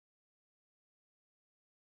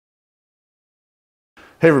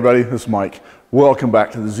Hey everybody, this is Mike. Welcome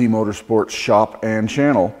back to the Z Motorsports shop and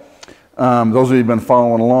channel. Those of you who've been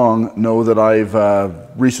following along know that I've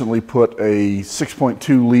recently put a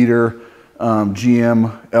 6.2 liter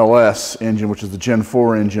GM LS engine, which is the Gen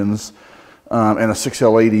 4 engines, and a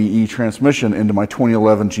 6L80E transmission into my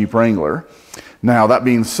 2011 Jeep Wrangler. Now that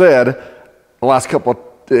being said, the last couple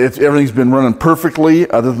of everything's been running perfectly.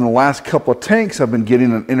 Other than the last couple of tanks, I've been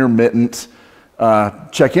getting an intermittent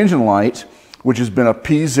check engine light, which has been a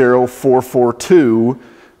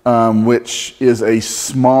P0442, which is a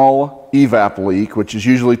small EVAP leak, which is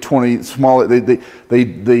usually 20 small. They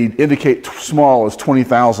indicate small as 20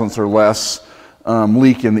 thousandths or less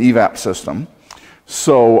leak in the EVAP system.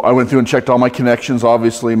 So I went through and checked all my connections.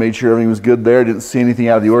 Obviously, made sure everything was good there. Didn't see anything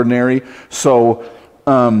out of the ordinary. So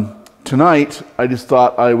tonight, I just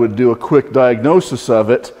thought I would do a quick diagnosis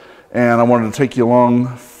of it, and I wanted to take you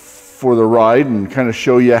along for the ride and kind of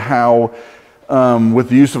show you how, with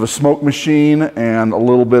the use of a smoke machine and a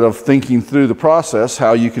little bit of thinking through the process,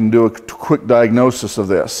 how you can do a quick diagnosis of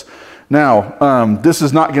this. Now, this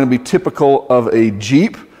is not going to be typical of a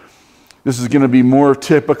Jeep. This is going to be more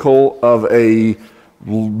typical of a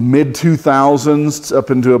mid-2000s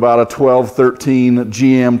up into about a 12, 13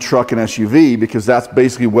 GM truck and SUV, because that's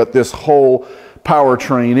basically what this whole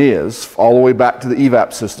powertrain is, all the way back to the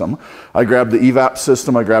EVAP system. I grabbed the EVAP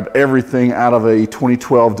system, I grabbed everything out of a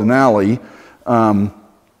 2012 Denali,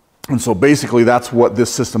 and so basically that's what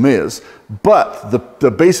this system is. But the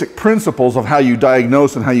basic principles of how you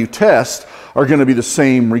diagnose and how you test are going to be the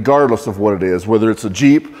same regardless of what it is, whether it's a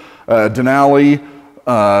Jeep, a Denali,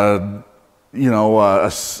 you know, a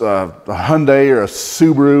Hyundai or a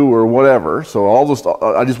Subaru or whatever. So all this,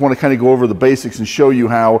 I just want to kind of go over the basics and show you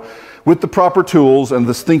how, with the proper tools and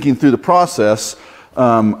this thinking through the process,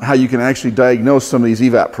 how you can actually diagnose some of these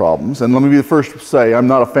EVAP problems. And let me be the first to say, I'm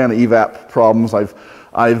not a fan of EVAP problems. I've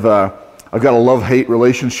got a love-hate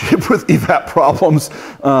relationship with EVAP problems.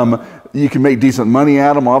 You can make decent money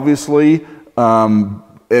at them, obviously.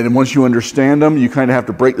 And once you understand them, you kind of have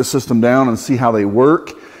to break the system down and see how they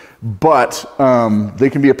work. But they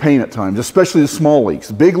can be a pain at times, especially the small leaks.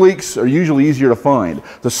 The big leaks are usually easier to find.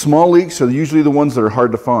 The small leaks are usually the ones that are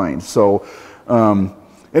hard to find. So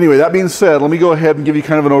anyway, that being said, let me go ahead and give you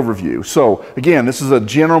kind of an overview. So again, this is a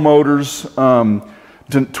General Motors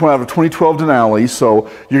 2012 Denali. So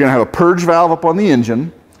you're going to have a purge valve up on the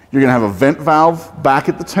engine. You're going to have a vent valve back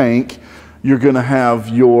at the tank. You're going to have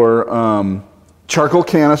your charcoal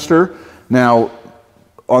canister. Now,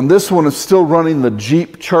 on this one, it's still running the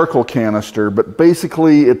Jeep charcoal canister, but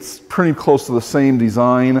basically it's pretty close to the same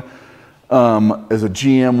design as a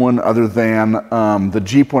GM one, other than the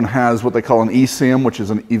Jeep one has what they call an eSIM, which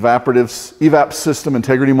is an EVAP system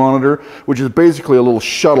integrity monitor, which is basically a little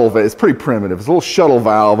shuttle valve. It's pretty primitive. It's a little shuttle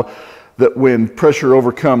valve that when pressure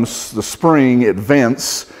overcomes the spring, it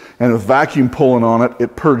vents, and with vacuum pulling on it,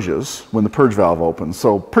 it purges when the purge valve opens.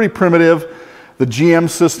 So pretty primitive. The GM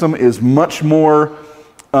system is much more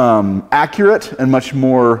accurate and much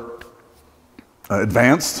more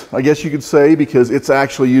advanced, I guess you could say, because it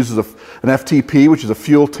actually uses an FTP, which is a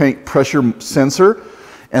fuel tank pressure sensor,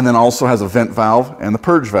 and then also has a vent valve and the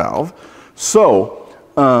purge valve. So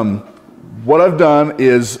what I've done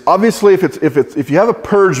is, obviously if you have a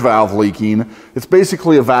purge valve leaking, it's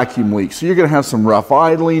basically a vacuum leak. So you're going to have some rough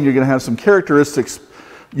idling, you're going to have some characteristics,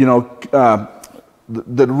 you know,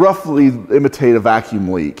 that roughly imitate a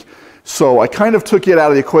vacuum leak. So I kind of took it out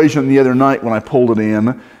of the equation the other night when I pulled it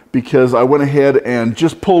in, because I went ahead and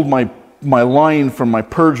just pulled my line from my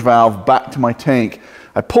purge valve back to my tank.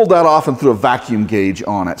 I pulled that off and threw a vacuum gauge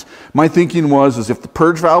on it. My thinking was, if the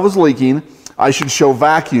purge valve is leaking, I should show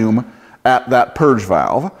vacuum at that purge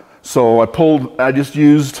valve. So I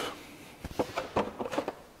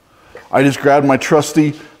just grabbed my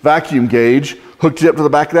trusty vacuum gauge, hooked it up to the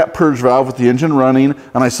back of that purge valve with the engine running,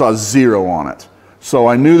 and I saw 0 on it. So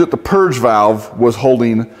I knew that the purge valve was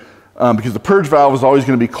holding, because the purge valve is always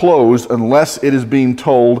going to be closed unless it is being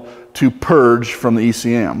told to purge from the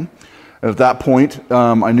ECM. And at that point,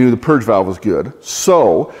 I knew the purge valve was good.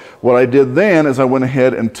 So what I did then is I went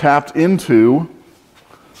ahead and tapped into,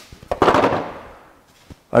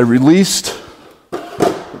 I released, you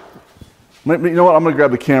know what, I'm going to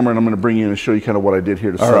grab the camera and I'm going to bring you in and show you kind of what I did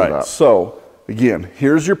here to set it up. So again,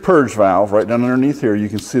 here's your purge valve right down underneath here. You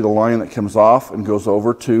can see the line that comes off and goes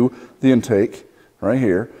over to the intake right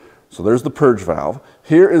here. So there's the purge valve.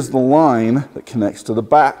 Here is the line that connects to the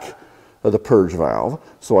back of the purge valve.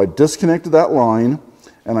 So I disconnected that line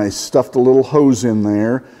and I stuffed a little hose in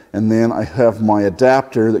there, and then I have my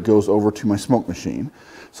adapter that goes over to my smoke machine.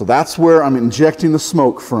 So that's where I'm injecting the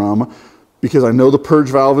smoke from. because I know the purge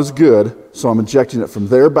valve is good, so I'm injecting it from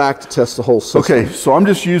there back to test the whole system. Okay, so I'm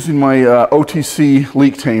just using my OTC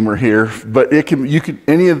leak tamer here, but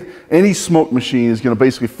any smoke machine is going to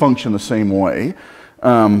basically function the same way.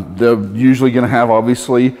 They're usually going to have,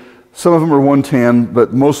 obviously, some of them are 110,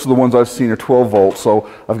 but most of the ones I've seen are 12 volts. So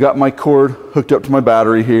I've got my cord hooked up to my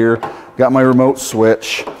battery here, got my remote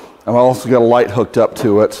switch. I've also got a light hooked up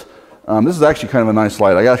to it. This is actually kind of a nice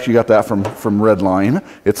light. I actually got that from Redline.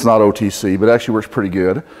 It's not OTC, but it actually works pretty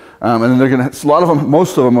good. And then they're going to, a lot of them,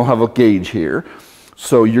 most of them will have a gauge here.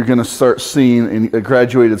 So you're going to start seeing a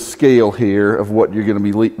graduated scale here of what you're going to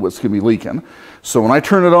be what's going to be leaking. So when I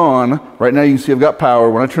turn it on, right now you can see I've got power.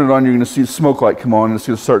 When I turn it on, you're going to see the smoke light come on and it's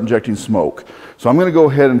going to start injecting smoke. So I'm going to go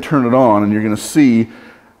ahead and turn it on, and you're going to see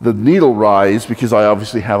the needle rise because I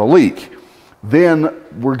obviously have a leak. Then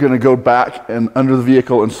we're going to go back and under the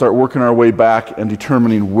vehicle and start working our way back and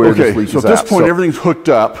determining where this leak is at. So at this point, everything's hooked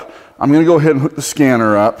up. I'm going to go ahead and hook the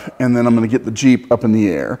scanner up, and then I'm going to get the Jeep up in the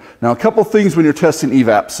air. Now, a couple things when you're testing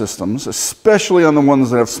EVAP systems, especially on the ones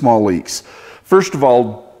that have small leaks. First of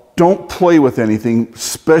all, don't play with anything,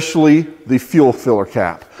 especially the fuel filler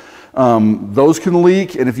cap. Those can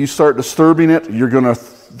leak, and if you start disturbing it, you're going to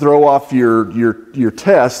throw off your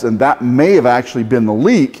test, and that may have actually been the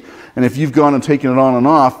leak. And if you've gone and taken it on and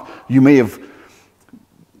off, you may have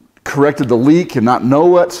corrected the leak and not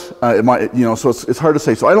know it. It might, so it's hard to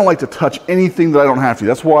say. So I don't like to touch anything that I don't have to.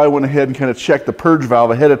 That's why I went ahead and kind of checked the purge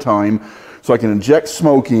valve ahead of time so I can inject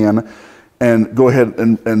smoke in and go ahead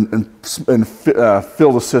and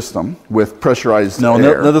fill the system with pressurized air.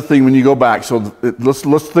 Now, another thing when you go back, so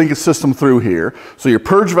let's think a system through here. So your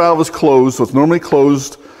purge valve is closed, so it's normally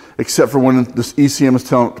closed except for when this ECM is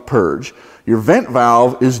telling it to purge. Your vent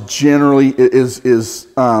valve is generally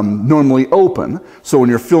normally open. So when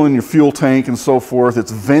you're filling your fuel tank and so forth,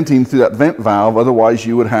 it's venting through that vent valve. Otherwise,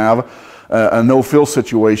 you would have a no-fill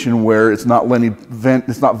situation where it's not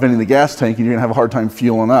venting the gas tank, and you're gonna have a hard time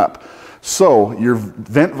fueling up. So your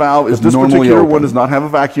vent valve is normally open. This particular one does not have a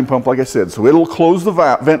vacuum pump, like I said. So it'll close the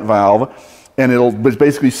vent valve, and it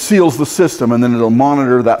basically seals the system, and then it'll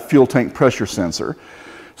monitor that fuel tank pressure sensor.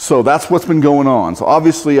 So that's what's been going on. So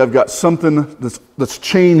obviously I've got something that's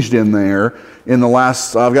changed in there in the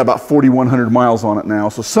last, I've got about 4,100 miles on it now.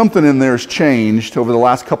 So something in there has changed over the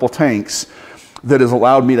last couple tanks that has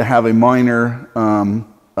allowed me to have a minor,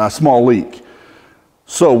 small leak.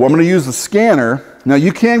 So I'm going to use the scanner. Now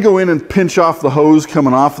you can go in and pinch off the hose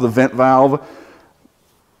coming off of the vent valve,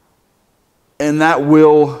 and that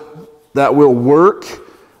will work.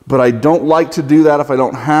 But I don't like to do that if I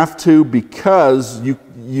don't have to, because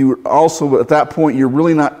you also, at that point, you're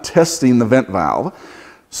really not testing the vent valve.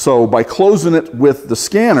 So by closing it with the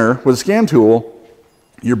scanner, with a scan tool,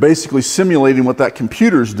 you're basically simulating what that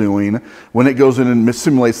computer's doing when it goes in and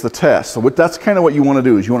simulates the test. So that's kind of what you want to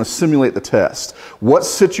do, is you want to simulate the test. What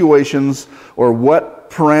situations or what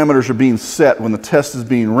parameters are being set when the test is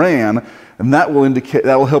being ran, and that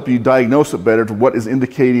will help you diagnose it better to what is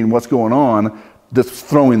indicating what's going on that's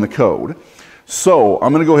throwing the code. So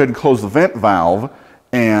I'm going to go ahead and close the vent valve,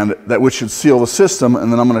 and which should seal the system,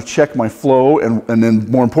 and then I'm going to check my flow, and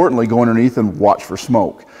then more importantly go underneath and watch for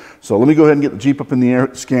smoke. So let me go ahead and get the Jeep up in the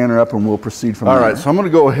air, scanner up, and we'll proceed from there. All right, so I'm going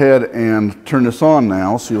to go ahead and turn this on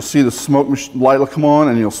now. So you'll see the smoke light will come on,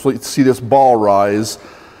 and you'll see this ball rise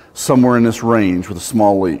somewhere in this range with a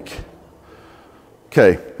small leak.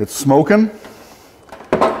 Okay, it's smoking,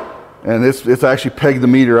 and it's actually pegged the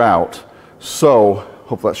meter out. So,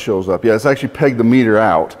 hope that shows up. Yeah, it's actually pegged the meter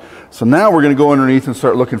out. So now we're going to go underneath and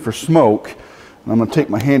start looking for smoke. And I'm going to take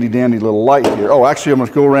my handy dandy little light here. Oh, actually I'm going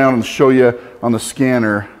to go around and show you on the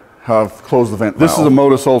scanner how I've closed the vent valve. This is a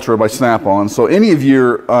Modus Ultra by Snap-on. So any of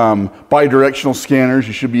your bidirectional scanners,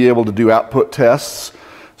 you should be able to do output tests.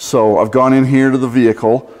 So I've gone in here to the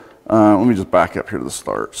vehicle. Let me just back up here to the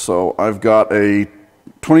start. So I've got a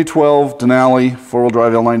 2012 Denali 4-wheel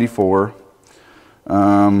drive L94.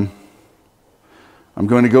 I'm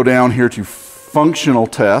going to go down here to functional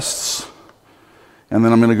tests, and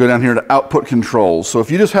then I'm going to go down here to output controls. So if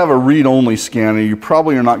you just have a read-only scanner, you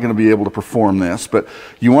probably are not going to be able to perform this, but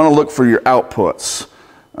you want to look for your outputs.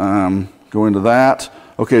 Go into that.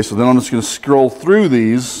 Okay, so then I'm just going to scroll through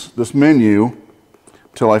this menu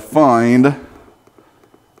till I find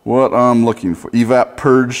what I'm looking for. EVAP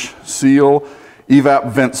purge seal, EVAP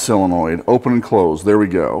vent solenoid, open and close. There we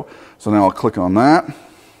go. So now I'll click on that.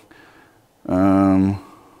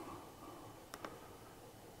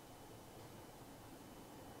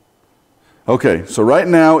 Okay, so right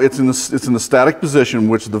now it's in the static position,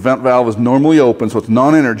 which the vent valve is normally open, so it's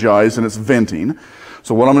non-energized and it's venting.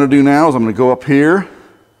 So what I'm going to do now is I'm going to go up here,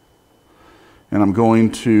 and I'm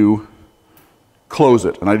going to close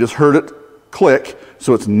it. And I just heard it click,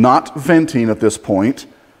 so it's not venting at this point.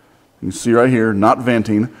 You can see right here, not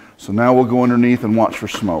venting. So now we'll go underneath and watch for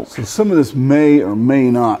smoke. So some of this may or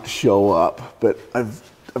may not show up, but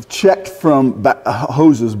I've checked from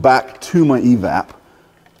hoses back to my EVAP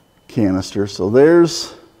canister. So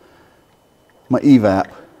there's my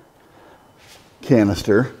EVAP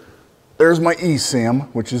canister. There's my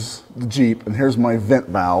eSIM, which is the Jeep, and here's my vent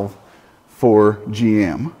valve for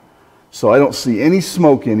GM. So I don't see any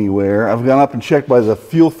smoke anywhere. I've gone up and checked by the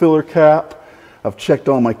fuel filler cap. I've checked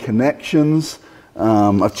all my connections.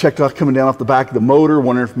 I've checked out coming down off the back of the motor,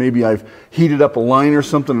 wondering if maybe I've heated up a line or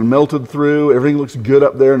something and melted through. Everything looks good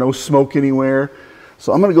up there, no smoke anywhere.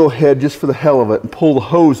 So I'm going to go ahead, just for the hell of it, and pull the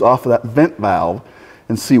hose off of that vent valve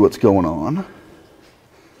and see what's going on.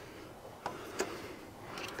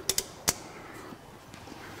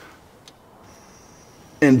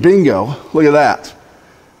 And bingo, look at that.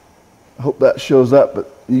 I hope that shows up,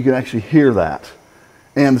 but you can actually hear that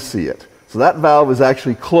and see it. So that valve is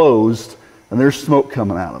actually closed, and there's smoke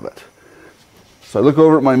coming out of it. So I look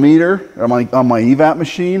over at my meter on my EVAP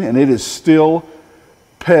machine, and it is still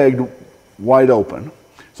pegged wide open.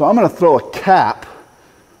 So I'm going to throw a cap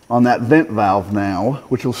on that vent valve now,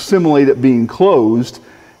 which will simulate it being closed,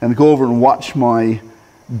 and go over and watch my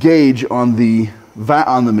gauge on the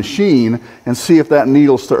machine and see if that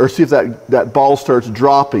needle or see if that ball starts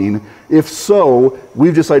dropping. If so,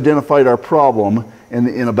 we've just identified our problem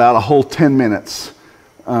in about a whole 10 minutes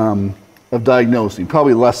of diagnosing,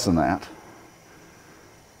 probably less than that.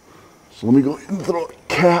 So let me go and throw a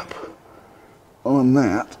cap on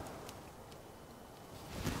that.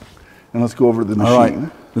 And let's go over to the machine. All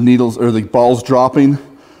right. The needles or the ball's dropping,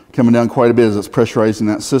 coming down quite a bit as it's pressurizing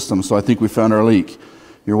that system. So I think we found our leak.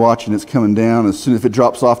 You're watching, it's coming down. As soon as it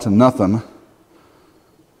drops off to nothing,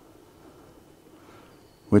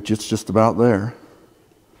 which it's just about there,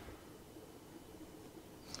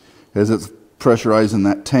 as it's pressurizing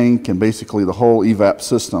that tank and basically the whole EVAP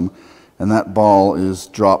system, and that ball is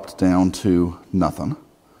dropped down to nothing.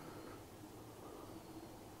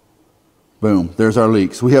 Boom, there's our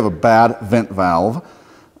leak. So we have a bad vent valve.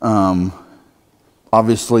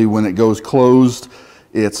 Obviously, when it goes closed,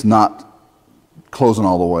 it's not closing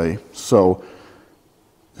all the way. So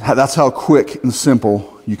that's how quick and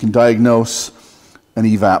simple you can diagnose an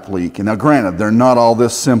EVAP leak. And now granted, they're not all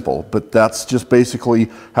this simple, but that's just basically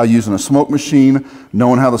how using a smoke machine,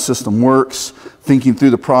 knowing how the system works, thinking through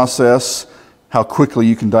the process, how quickly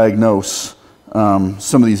you can diagnose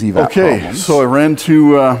some of these EVAP problems. So I ran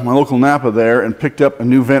to my local Napa there and picked up a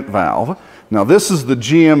new vent valve. Now this is the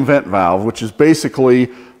GM vent valve, which is basically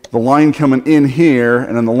the line coming in here,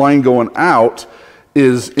 and then the line going out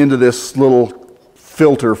is into this little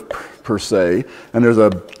filter per se, and there's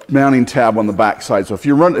a mounting tab on the back side. So if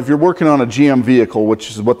you're working on a GM vehicle, which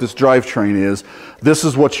is what this drivetrain is, this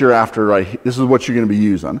is what you're after, right? This is what you're going to be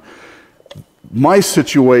using. My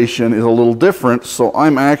situation is a little different, so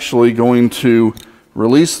I'm actually going to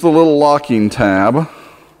release the little locking tab.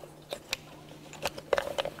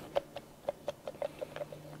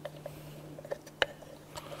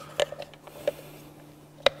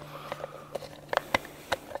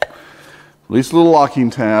 Release the little locking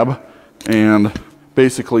tab and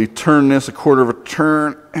basically turn this a quarter of a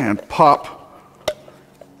turn and pop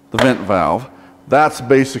the vent valve. That's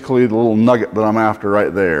basically the little nugget that I'm after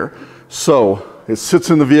right there. So it sits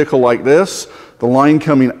in the vehicle like this. The line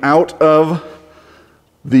coming out of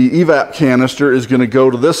the EVAP canister is going to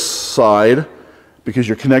go to this side because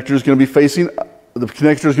your connector is going to be facing, the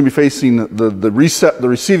connector is going to be facing, the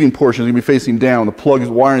receiving portion is going to be facing down. The plug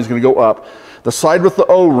wiring is going to go up. The side with the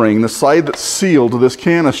O-ring, the side that's sealed to this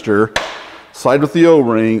canister, side with the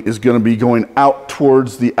O-ring is going to be going out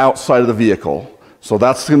towards the outside of the vehicle. So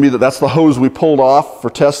that's going to be that's the hose we pulled off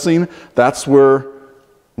for testing. That's where I'm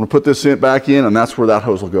going to put this back in, and that's where that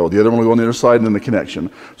hose will go. The other one will go on the other side and then the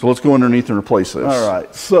connection. So let's go underneath and replace this. All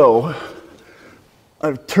right. So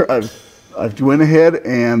I've went ahead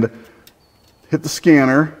and hit the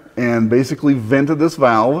scanner and basically vented this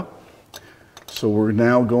valve. So we're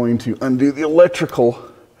now going to undo the electrical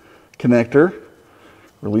connector,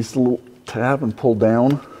 release the little tab and pull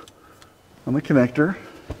down on the connector.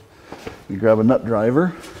 You grab a nut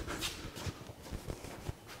driver.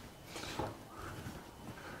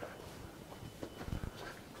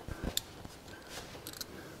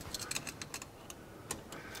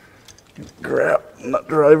 Grab nut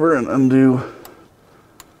driver and undo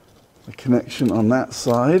the connection on that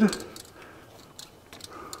side.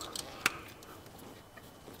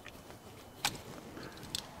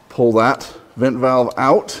 Pull that vent valve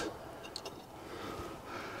out.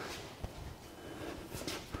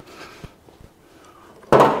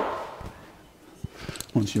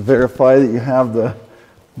 Once you verify that you have the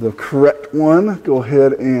correct one, go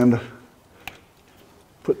ahead and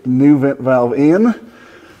put the new vent valve in.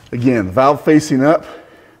 Again, valve facing up,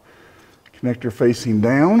 connector facing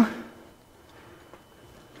down.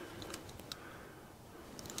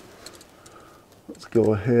 Let's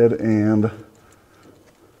go ahead and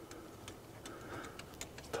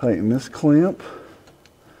tighten this clamp.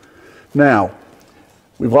 Now,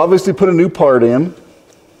 we've obviously put a new part in.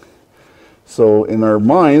 So in our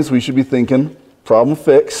minds, we should be thinking, problem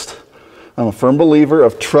fixed. I'm a firm believer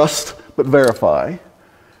of trust but verify.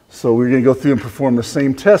 So we're going to go through and perform the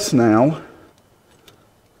same test now.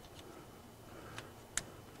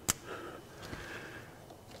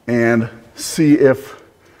 And see if,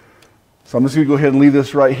 so I'm just going to go ahead and leave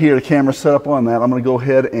this right here, the camera set up on that. I'm going to go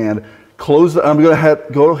ahead and close, I'm going to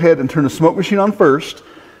go ahead and turn the smoke machine on first,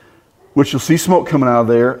 which you'll see smoke coming out of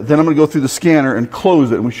there. Then I'm going to go through the scanner and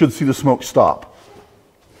close it, and we should see the smoke stop.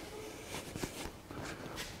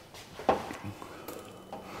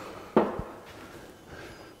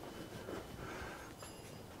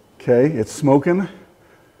 Okay, it's smoking,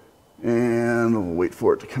 and we'll wait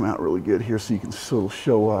for it to come out really good here so you can still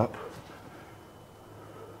show up.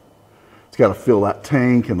 It's got to fill that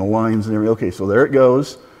tank and the lines and everything. Okay, so there it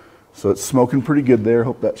goes. So it's smoking pretty good there.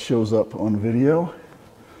 Hope that shows up on video.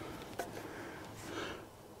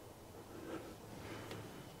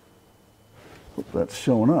 Hope that's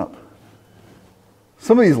showing up.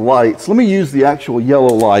 Some of these lights, let me use the actual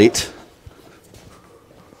yellow light.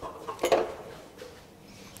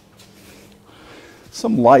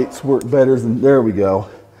 Some lights work better than, there we go.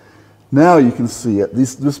 Now you can see it.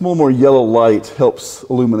 This little more yellow light helps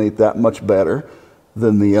illuminate that much better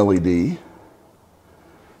than the LED.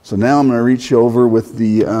 So now I'm going to reach over with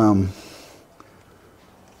the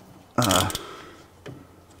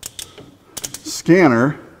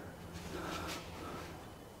scanner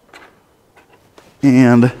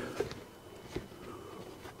and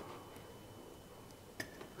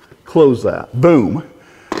close that. Boom.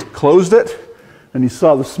 Closed it. And you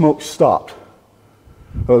saw the smoke stopped.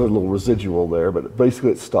 Oh, there's a little residual there, but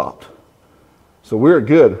basically it stopped. So we're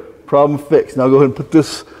good. Problem fixed. Now go ahead and put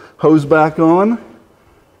this hose back on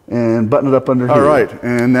and button it up under here. All right,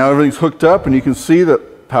 and now everything's hooked up, and you can see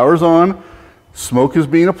that power's on, smoke is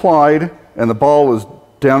being applied, and the ball is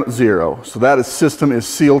down at 0. So that system is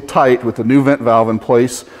sealed tight with the new vent valve in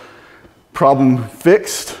place. Problem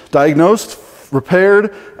fixed, diagnosed,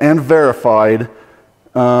 repaired, and verified.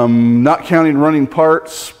 Not counting running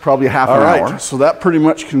parts, probably half an hour. So that pretty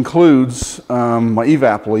much concludes my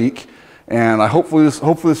EVAP leak, and hopefully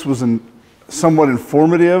this was somewhat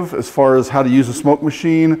informative as far as how to use a smoke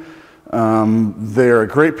machine. They're a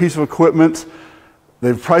great piece of equipment.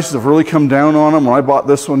 The prices have really come down on them. When I bought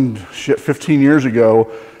this one, 15 years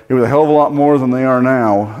ago, it was a hell of a lot more than they are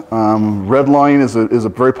now. Redline is a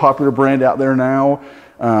very popular brand out there now.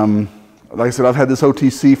 Like I said, I've had this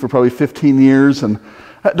OTC for probably 15 years, and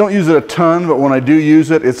I don't use it a ton, but when I do use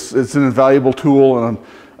it, it's an invaluable tool and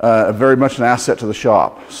very much an asset to the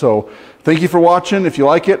shop. So thank you for watching. If you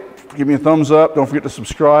like it, give me a thumbs up. Don't forget to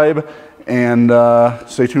subscribe, and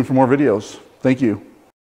stay tuned for more videos. Thank you.